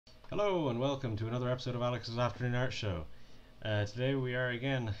Hello and welcome to another episode of Alex's Afternoon Art Show. Today we are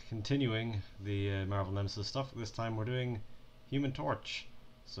again continuing the Marvel Nemesis stuff. This time we're doing Human Torch.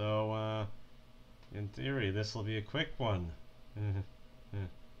 So, in theory, this will be a quick one.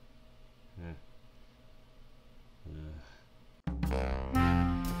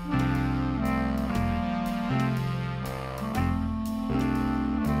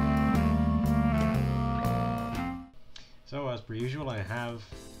 So, as per usual, I have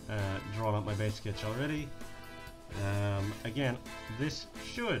drawn up my base sketch already. Again, this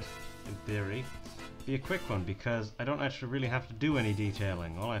should, in theory, be a quick one because I don't actually really have to do any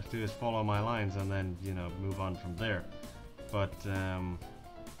detailing. All I have to do is follow my lines and then, you know, move on from there. But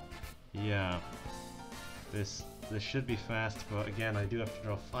yeah, this should be fast. But again, I do have to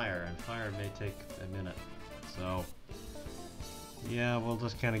draw fire, and fire may take a minute. So yeah, we'll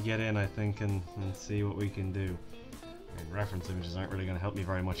just kind of get in, I think, and see what we can do. And reference images aren't really going to help me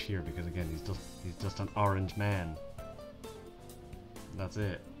very much here because again, he's just an orange man. That's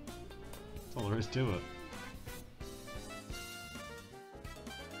it. That's all there is to it.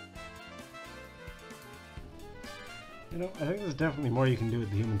 You know, I think there's definitely more you can do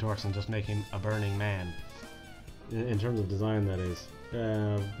with the Human Torch than just make him a burning man. In terms of design, that is.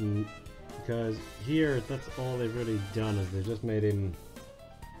 Because here, that's all they've really done, is they've just made him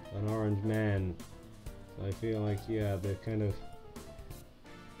an orange man. So I feel like, yeah, they've kind of...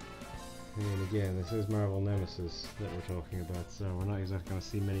 I mean, again, this is Marvel Nemesis that we're talking about, so we're not exactly going to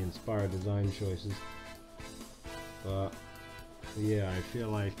see many inspired design choices. But, yeah, I feel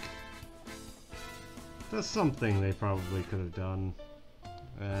like there's something they probably could have done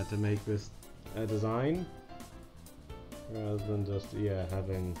to make this a design, rather than just, yeah,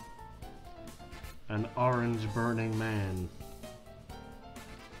 having an orange burning man.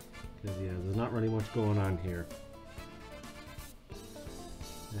 Because, yeah, there's not really much going on here.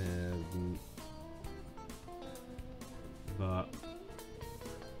 But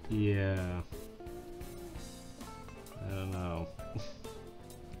yeah, I don't know.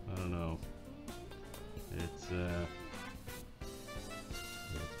 I don't know. It's yeah,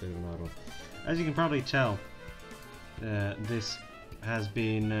 it's a bit of an odd one. As you can probably tell, this has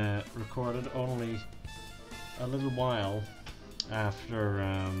been recorded only a little while after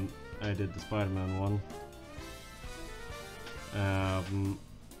I did the Spider-Man one.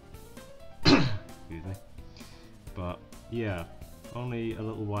 Excuse me. But yeah, only a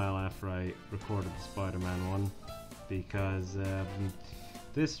little while after I recorded the Spider-Man one, because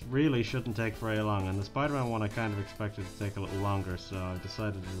this really shouldn't take very long, and the Spider-Man one I kind of expected to take a little longer, so I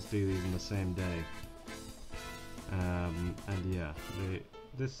decided to just do these in the same day. And yeah,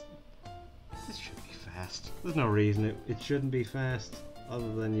 this should be fast. There's no reason it shouldn't be fast,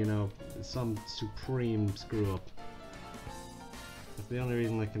 other than, you know, some supreme screw up. That's the only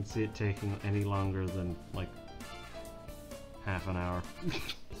reason I can see it taking any longer than, like, half an hour.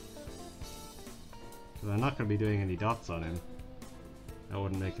 Because I'm not going to be doing any dots on him. That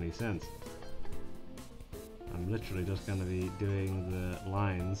wouldn't make any sense. I'm literally just going to be doing the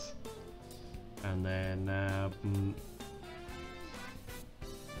lines, and then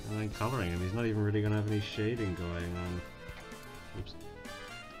coloring him. He's not even really going to have any shading going on. Oops.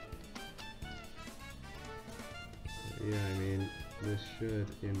 Yeah, I mean, this should,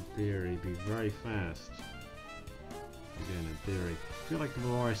 in theory, be very fast. Again, in theory. I feel like the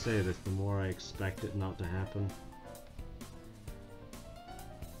more I say this, the more I expect it not to happen.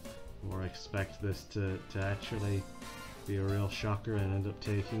 The more I expect this to actually be a real shocker and end up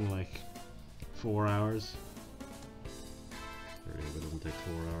taking like 4 hours. Or if it doesn't take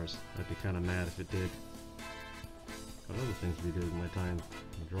 4 hours. I'd be kind of mad if it did. Got other things to be doing with my time.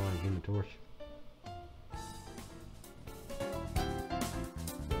 I'm drawing Human Torch.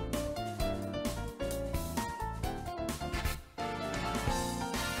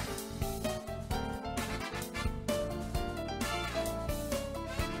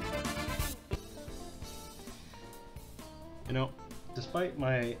 You know, despite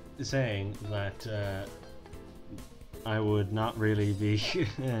my saying that I would not really be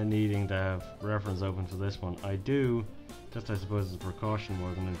needing to have reference open for this one, I do, just I suppose as a precaution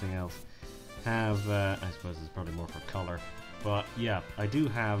more than anything else, have, I suppose it's probably more for color, but yeah, I do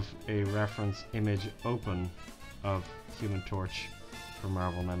have a reference image open of Human Torch for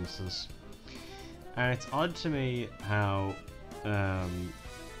Marvel Nemesis. And it's odd to me how,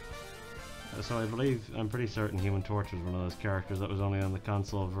 so I believe, I'm pretty certain Human Torch was one of those characters that was only on the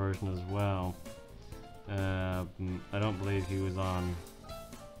console version as well. I don't believe he was on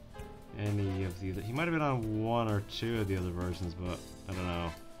any of the other, he might have been on one or two of the other versions, but I don't know.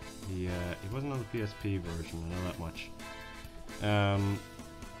 He wasn't on the PSP version, I know that much.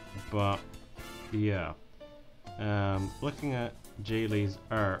 But yeah, looking at Jay Lee's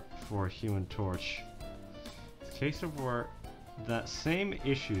art for Human Torch, it's a case of where that same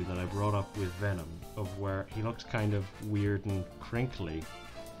issue that I brought up with Venom, of where he looks kind of weird and crinkly,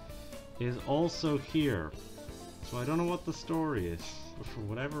 is also here. So I don't know what the story is, but for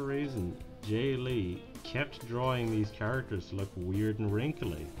whatever reason, Jay Lee kept drawing these characters to look weird and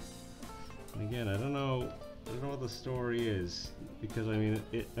wrinkly. And again, I don't know what the story is, because I mean,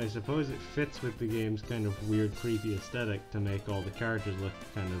 I suppose it fits with the game's kind of weird, creepy aesthetic to make all the characters look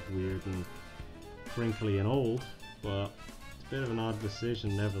kind of weird and crinkly and old, but it's a bit of an odd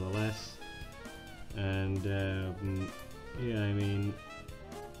decision nevertheless. And yeah, I mean,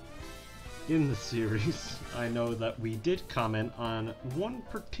 in the series, I know that we did comment on one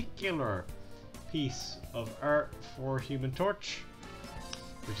particular piece of art for Human Torch,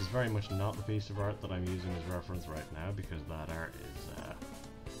 which is very much not the piece of art that I'm using as reference right now, because that art is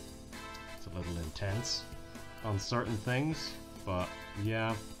it's a little intense on certain things. But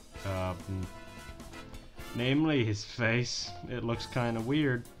yeah, namely his face, it looks kind of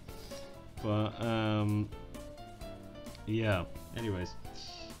weird. But yeah, anyways,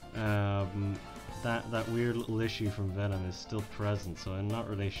 that weird little issue from Venom is still present, so I'm not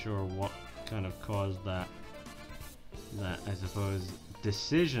really sure what kind of caused that I suppose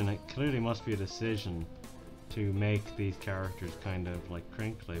decision. It clearly must be a decision to make these characters kind of like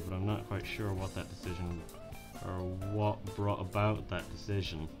crinkly, but I'm not quite sure what that decision or what brought about that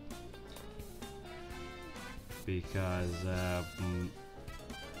decision, because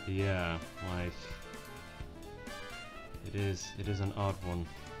yeah, like it is an odd one.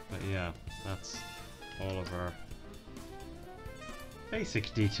 But yeah, that's all of our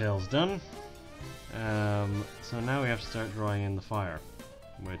basic details done. So now we have to start drawing in the fire,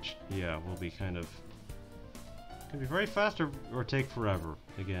 which, yeah, will be kind of, can be very fast or take forever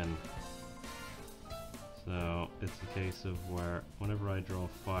again. So it's a case of where whenever I draw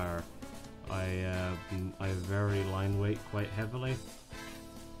fire, I vary line weight quite heavily.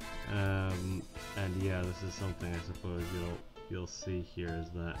 And yeah, this is something I suppose you'll see here, is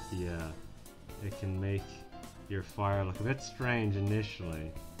that, yeah, it can make your fire look a bit strange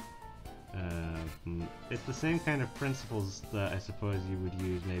initially. It's the same kind of principles that I suppose you would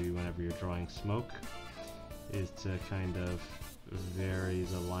use maybe whenever you're drawing smoke, is to kind of vary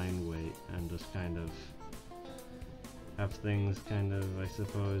the line weight and just kind of have things kind of, I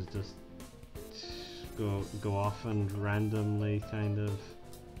suppose, just go off and randomly kind of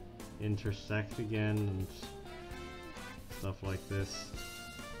intersect again and stuff like this.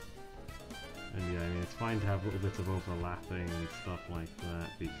 And yeah, I mean, it's fine to have little bits of overlapping and stuff like that,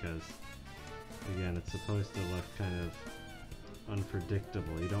 because again, it's supposed to look kind of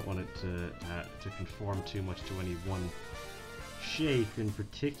unpredictable. You don't want it to conform too much to any one shape in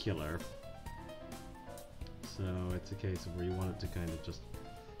particular. So it's a case of where you want it to kind of just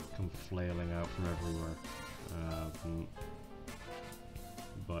come flailing out from everywhere.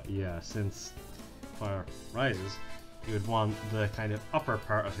 But yeah, since fire rises, you would want the kind of upper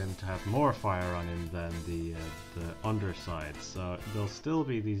part of him to have more fire on him than the underside. So there'll still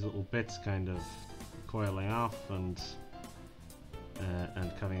be these little bits kind of coiling off and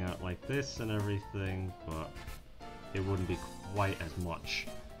coming out like this and everything, but it wouldn't be quite as much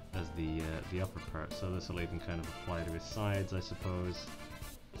as the upper part. So this will even kind of apply to his sides, I suppose.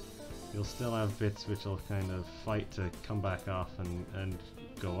 You'll still have bits which will kind of fight to come back off and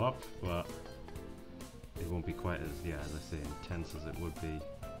go up, but it won't be quite as, yeah, as I say, intense as it would be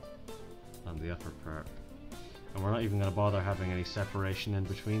on the upper part. And we're not even going to bother having any separation in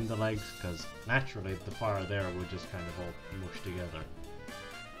between the legs, because naturally the fire there would just kind of all mush together.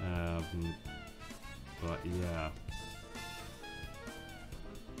 But yeah.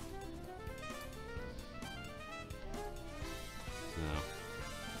 So.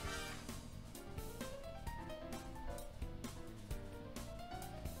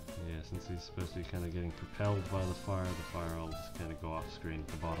 Yeah, since he's supposed to be kind of getting propelled by the fire will just kind of go off screen at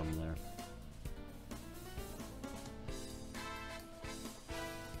the bottom there.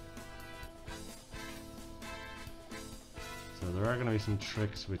 So there are going to be some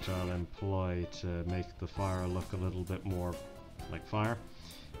tricks which I'll employ to make the fire look a little bit more like fire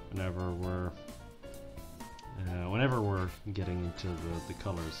whenever we're getting into the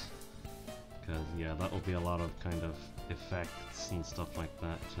colors, because yeah, that will be a lot of kind of effects and stuff like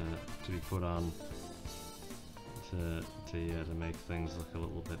that to be put on to make things look a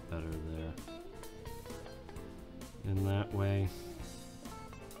little bit better there in that way.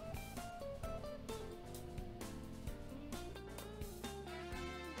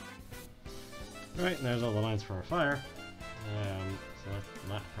 Right, and there's all the lines for our fire. So that's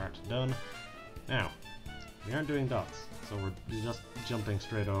that part done. Now, we aren't doing dots, so we're just jumping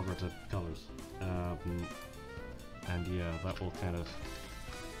straight over to colors. And yeah, that will kind of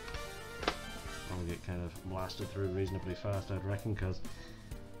get kind of blasted through reasonably fast, I'd reckon, because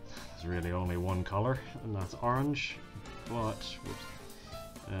there's really only one color, and that's orange. But whoops,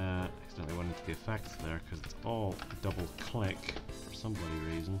 accidentally went into the effects there because it's all double click for some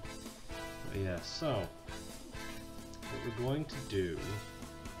bloody reason. But yeah, so what we're going to do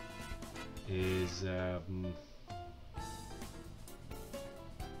is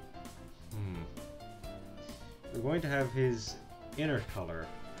we're going to have his inner color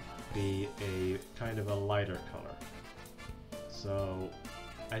be a kind of a lighter color. So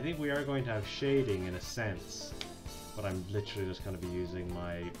I think we are going to have shading in a sense, but I'm literally just going to be using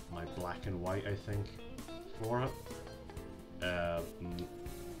my black and white, I think, for it.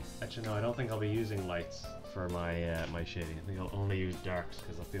 Actually no, I don't think I'll be using lights for my my shading. I think I'll only use darks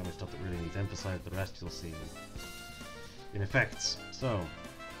because that's the only stuff that really needs emphasized. The rest you'll see in effects. So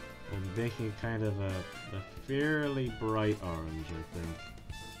we'll be making kind of a fairly bright orange, I think,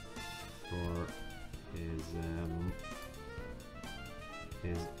 for his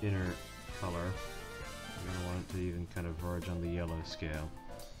inner color. We're going to want it to even kind of verge on the yellow scale.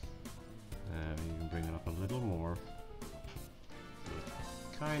 You can bring it up a little more. So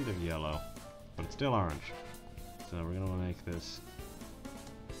it's kind of yellow, but it's still orange. So we're going to want to make this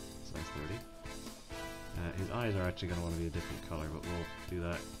size 30. His eyes are actually going to want to be a different color, but we'll do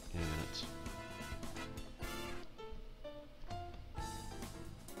that in a minute.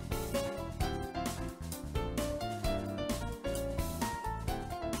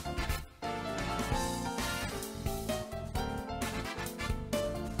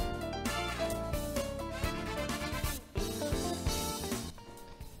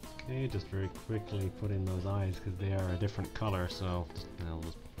 Just very quickly put in those eyes because they are a different color, so I'll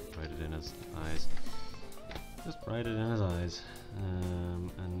just write it in his eyes. Just write it in his eyes.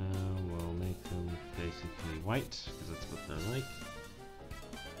 And now we'll make them basically white because that's what they're like.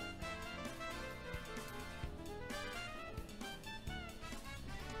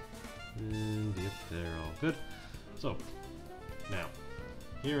 And yep, they're all good. So, now,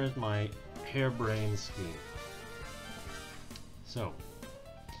 here is my harebrained scheme. So,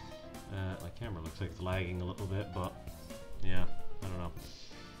 my camera looks like it's lagging a little bit, but yeah, I don't know.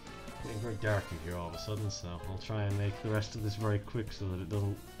 It's getting very dark in here all of a sudden, so I'll try and make the rest of this very quick so that it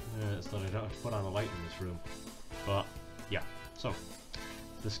doesn't, so that I don't have to put on a light in this room. But yeah, so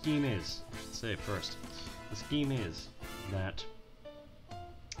the scheme is, I should say first, the scheme is that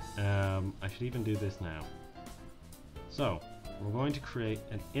I should even do this now. So we're going to create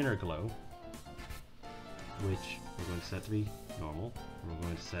an inner glow, which we're going to set to be normal. We're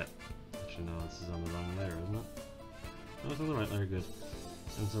going to set, actually no, this is on the wrong layer, isn't it? No, it's on the right layer, good.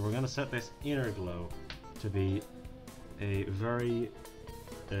 And so we're going to set this inner glow to be a very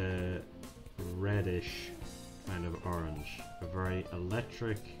reddish kind of orange, a very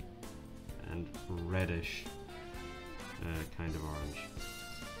electric and reddish kind of orange.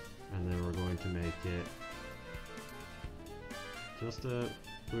 And then we're going to make it just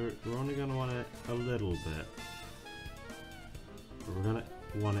we're only going to want it a little bit. But we're going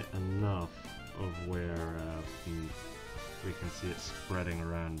to want it enough of where we can see it spreading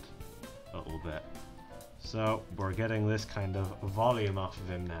around a little bit. So we're getting this kind of volume off of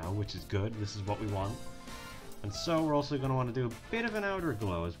him now, which is good. This is what we want. And so we're also going to want to do a bit of an outer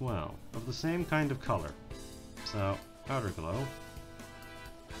glow as well, of the same kind of color. So outer glow.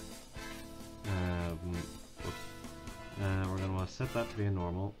 We're going to want to set that to be a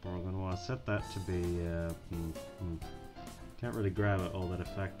normal. We're going to want to set that to be can't really grab it all that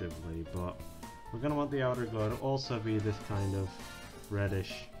effectively, but we're going to want the outer glow to also be this kind of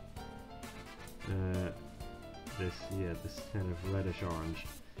reddish, this kind of reddish orange,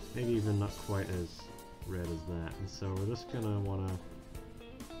 maybe even not quite as red as that. And so we're just going to want to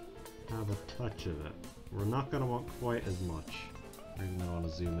have a touch of it. We're not going to want quite as much. I'm even going to want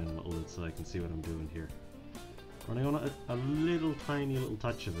to zoom in a little bit so I can see what I'm doing here. We're going to want a little tiny little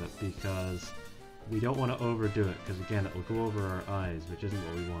touch of it because we don't want to overdo it, because again it will go over our eyes, which isn't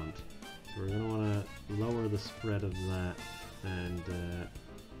what we want. So we're going to want to lower the spread of that and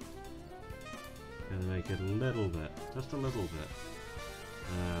make it a little bit, just a little bit,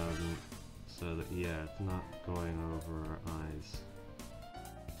 so that yeah, it's not going over our eyes.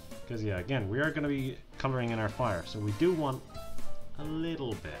 Because yeah, again, we are going to be coloring in our fire, so we do want a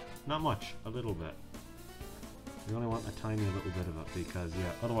little bit, not much, a little bit. We only want a tiny little bit of it because,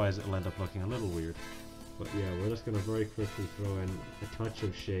 yeah, otherwise it'll end up looking a little weird. But yeah, we're just going to very quickly throw in a touch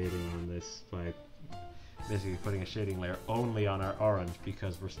of shading on this by basically putting a shading layer only on our orange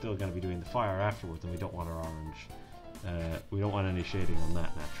because we're still going to be doing the fire afterwards, and we don't want our orange. We don't want any shading on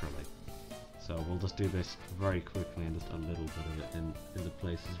that naturally. So we'll just do this very quickly and just a little bit of it in the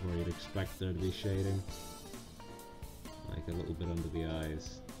places where you'd expect there to be shading. Like a little bit under the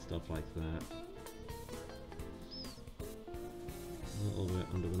eyes, stuff like that. A little bit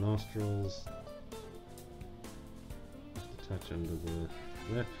under the nostrils. Just a touch under the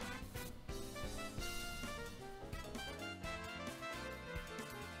lip.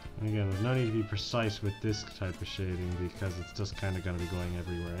 And again, there's no need to be precise with this type of shading because it's just kind of going to be going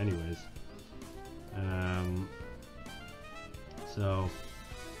everywhere anyways. So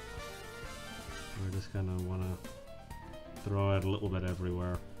we just kind of want to throw it a little bit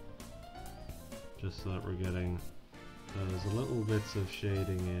everywhere, just so that we're getting those little bits of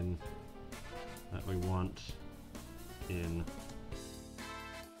shading in that we want in.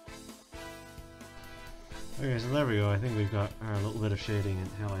 Okay, so there we go. I think we've got our little bit of shading in.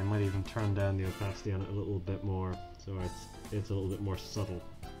 Hell, I might even turn down the opacity on it a little bit more, so it's a little bit more subtle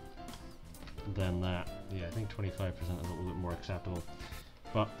than that. Yeah, I think 25% is a little bit more acceptable.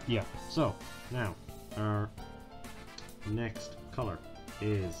 But yeah, so now our next color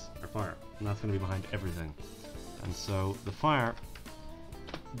is our fire, and that's going to be behind everything. And so the fire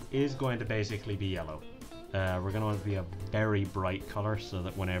is going to basically be yellow. We're going to want it to be a very bright color so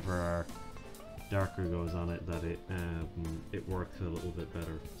that whenever our darker goes on it, that it works a little bit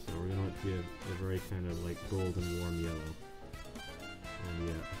better. So we're going to want it to be a very kind of like golden warm yellow. And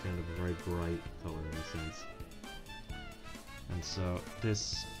yeah, kind of a very bright color in a sense. And so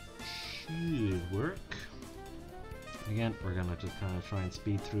this should work. Again, we're gonna just kind of try and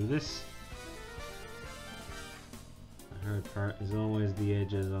speed through this. The hard part is always the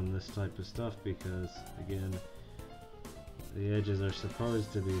edges on this type of stuff because, again, the edges are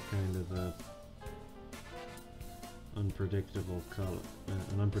supposed to be kind of a unpredictable color,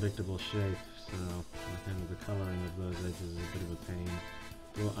 an unpredictable shape. So kind of the coloring of those edges is a bit of a pain.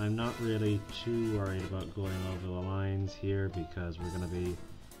 Well, I'm not really too worried about going over the lines here because we're going to be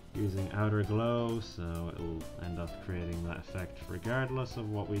using outer glow, so it'll end up creating that effect regardless of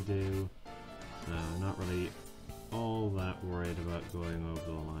what we do. So I'm not really all that worried about going over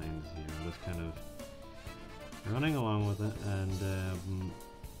the lines here. I'm just kind of running along with it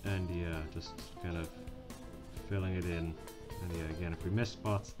and yeah, just kind of filling it in. And yeah, again, if we miss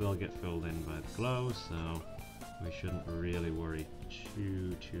spots, they'll get filled in by the glow, so we shouldn't really worry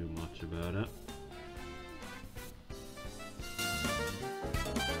too much about it.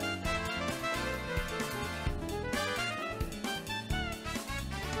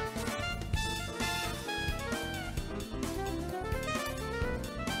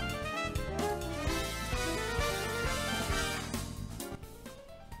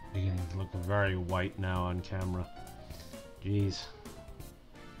 Beginning to look very white now on camera. Jeez.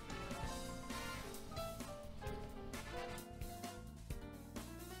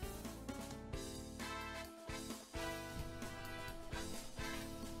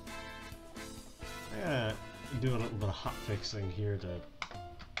 I'm gonna do a little bit of hot fixing here to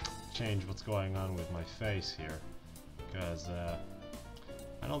change what's going on with my face here, because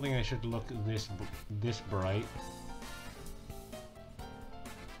I don't think I should look this bright.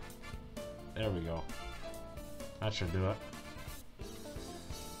 There we go. That should do it.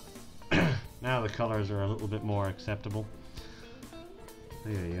 Now the colors are a little bit more acceptable.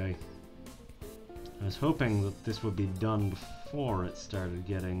 I was hoping that this would be done before it started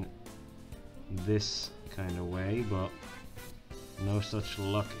getting this kind of way, but no such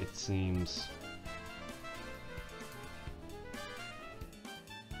luck it seems.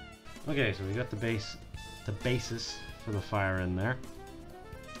 Okay, so we got the basis for the fire in there.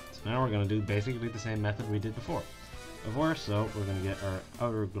 So now we're going to do basically the same method we did before. So we're going to get our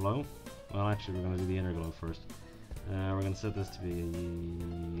outer glow. Well, actually we're going to do the inner glow first. We're going to set this to be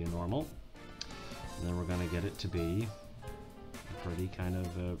normal. And then we're going to get it to be a pretty kind of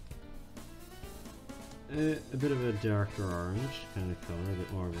a bit of a darker orange kind of color, a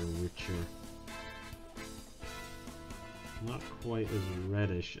bit more of a richer. Not quite as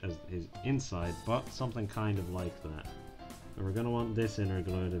reddish as his inside, but something kind of like that. And we're going to want this inner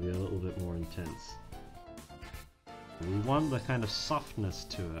glow to be a little bit more intense. We want the kind of softness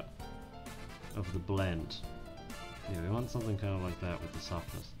to it of the blend. Yeah, we want something kind of like that with the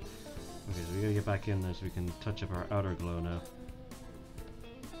softness. Okay, so we gotta get back in there so we can touch up our outer glow now.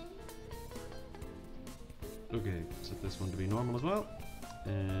 Okay, set this one to be normal as well.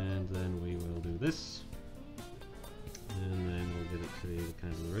 And then we will do this. And then we'll get it to be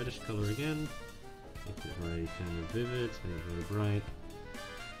kind of the reddish color again. Make it very kind of vivid, make it very bright.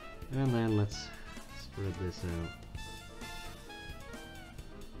 And then let's spread this out.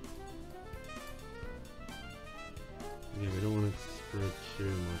 Yeah, we don't want it to spread too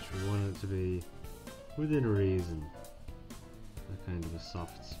much. We want it to be within reason. A kind of a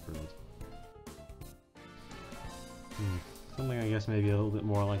soft spread. Something I guess maybe a little bit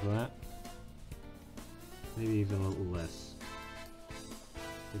more like that. Maybe even a little less.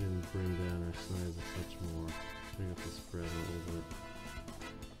 We didn't bring down our size a touch more. Bring up the spread a little bit.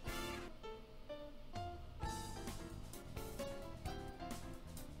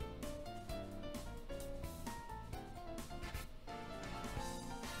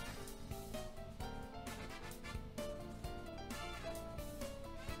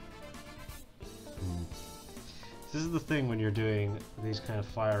 This is the thing when you're doing these kind of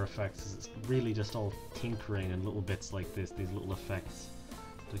fire effects, is it's really just all tinkering and little bits like this, these little effects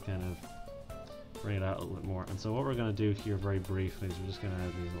to kind of bring it out a little bit more. And so what we're going to do here very briefly is we're just going to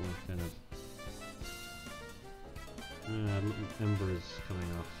have these little kind of little embers coming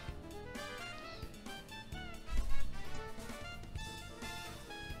off.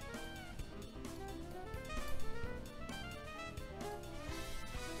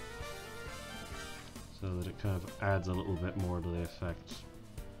 So that it kind of adds a little bit more to the effect.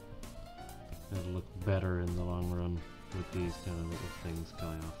 It'll look better in the long run with these kind of little things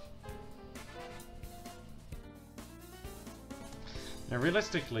going off. Now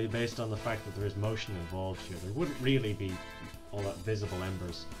realistically, based on the fact that there is motion involved here, there wouldn't really be all that visible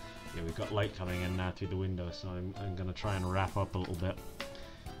embers. Yeah, we've got light coming in now through the window, so I'm going to try and wrap up a little bit.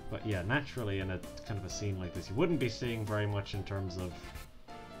 But yeah, naturally in a kind of a scene like this, you wouldn't be seeing very much in terms of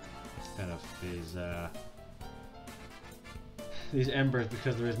kind of these embers,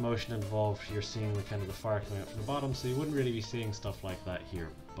 because there is motion involved. You're seeing the kind of the fire coming up from the bottom, so you wouldn't really be seeing stuff like that here.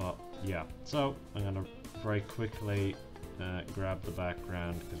 But yeah, so I'm gonna very quickly grab the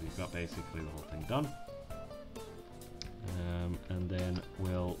background because we've got basically the whole thing done, and then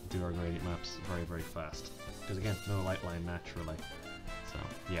we'll do our gradient maps very, very fast because again, no light line naturally. So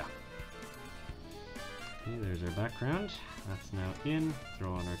yeah. Okay, there's our background. That's now in.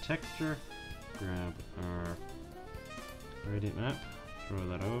 Throw on our texture. Grab our gradient map. Throw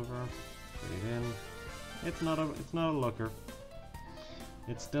that over. Put it in. It's not a looker.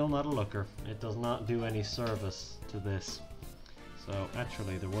 It's still not a looker. It does not do any service to this. So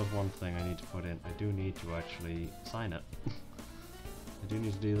actually, there was one thing I need to put in. I do need to actually sign it. I do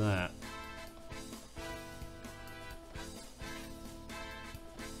need to do that.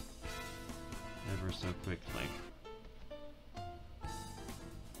 Ever so quickly.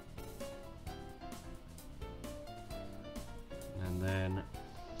 And then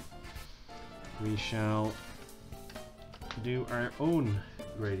we shall do our own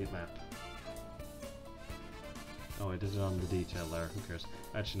gradient map. Oh, I did it on the detail layer, who cares?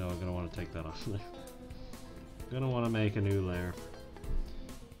 Actually no, I'm going to want to take that off. I'm going to want to make a new layer.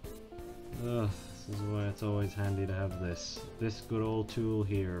 Ugh, this is why it's always handy to have this good old tool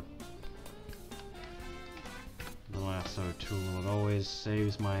here. The lasso tool. It always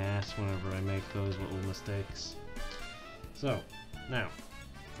saves my ass whenever I make those little mistakes. So, now,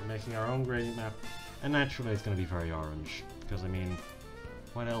 we're making our own gradient map, and naturally it's going to be very orange, because I mean,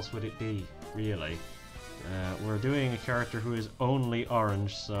 what else would it be, really? We're doing a character who is only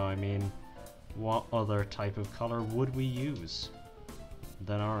orange, so I mean, what other type of color would we use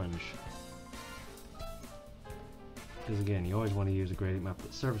than orange? Because again, you always want to use a gradient map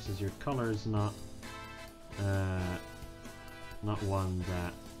that services your colors, not one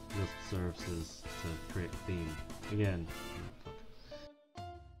that just serves as to create a theme. Again.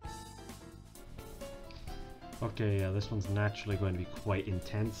 Okay, yeah, this one's naturally going to be quite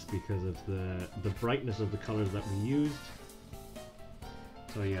intense because of the brightness of the colors that we used.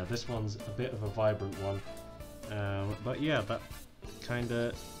 So yeah, this one's a bit of a vibrant one. But yeah, that kind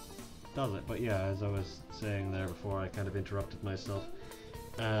of does it. But yeah, as I was saying there before, I kind of interrupted myself.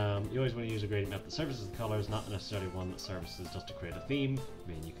 You always want to use a gradient map that services the colors, not necessarily one that services just to create a theme. I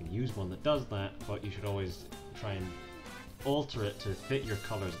mean, you can use one that does that, but you should always try and alter it to fit your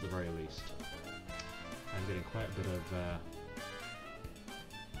colors at the very least. I'm getting quite a bit of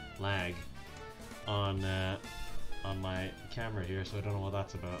lag on my camera here, so I don't know what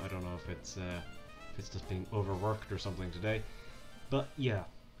that's about. I don't know if it's just being overworked or something today. But yeah.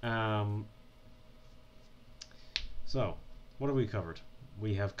 So, what have we covered?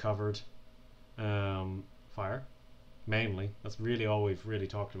 We have covered fire, mainly. That's really all we've really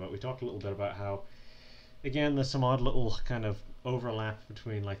talked about. We talked a little bit about how, again, there's some odd little kind of overlap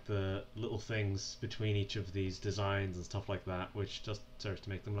between like the little things between each of these designs and stuff like that, which just serves to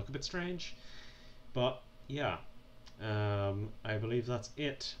make them look a bit strange. But yeah, I believe that's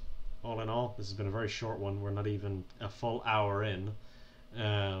it all in all, this has been a very short one. We're not even a full hour in.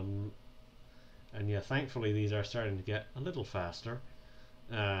 And yeah, thankfully these are starting to get a little faster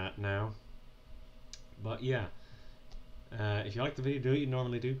now. But yeah, if you like the video, do what you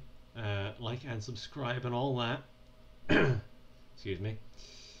normally do. Like and subscribe and all that. Excuse me.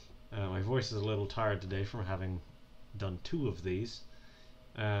 My voice is a little tired today from having done 2 of these.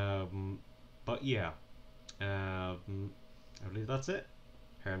 But yeah, I believe that's it.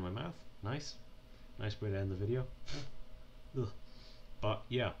 Hair in my mouth. Nice. Nice way to end the video. But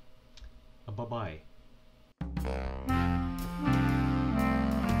yeah, bye-bye.